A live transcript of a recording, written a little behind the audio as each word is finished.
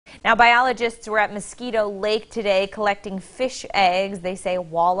Now, biologists were at Mosquito Lake today collecting fish eggs. They say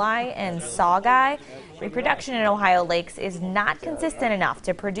walleye and saugeye. Reproduction in Ohio lakes is not consistent enough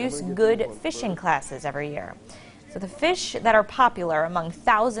to produce good fishing classes every year. So the fish that are popular among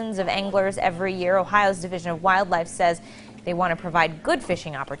thousands of anglers every year, Ohio's Division of Wildlife says they want to provide good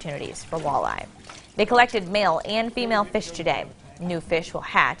fishing opportunities for walleye. They collected male and female fish today. New fish will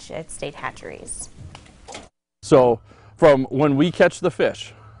hatch at state hatcheries. So from when we catch the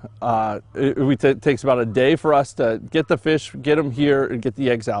fish, it takes about a day for us to get the fish, get them here, and get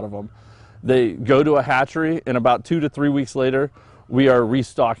the eggs out of them. They go to a hatchery, and about 2 to 3 weeks later, we are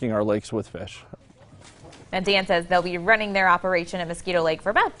restocking our lakes with fish. And Dan says they'll be running their operation at Mosquito Lake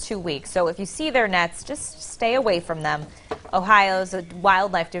for about 2 weeks. So if you see their nets, just stay away from them. Ohio's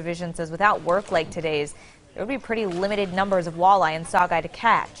Wildlife Division says without work like today's, there would be pretty limited numbers of walleye and saugeye to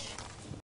catch.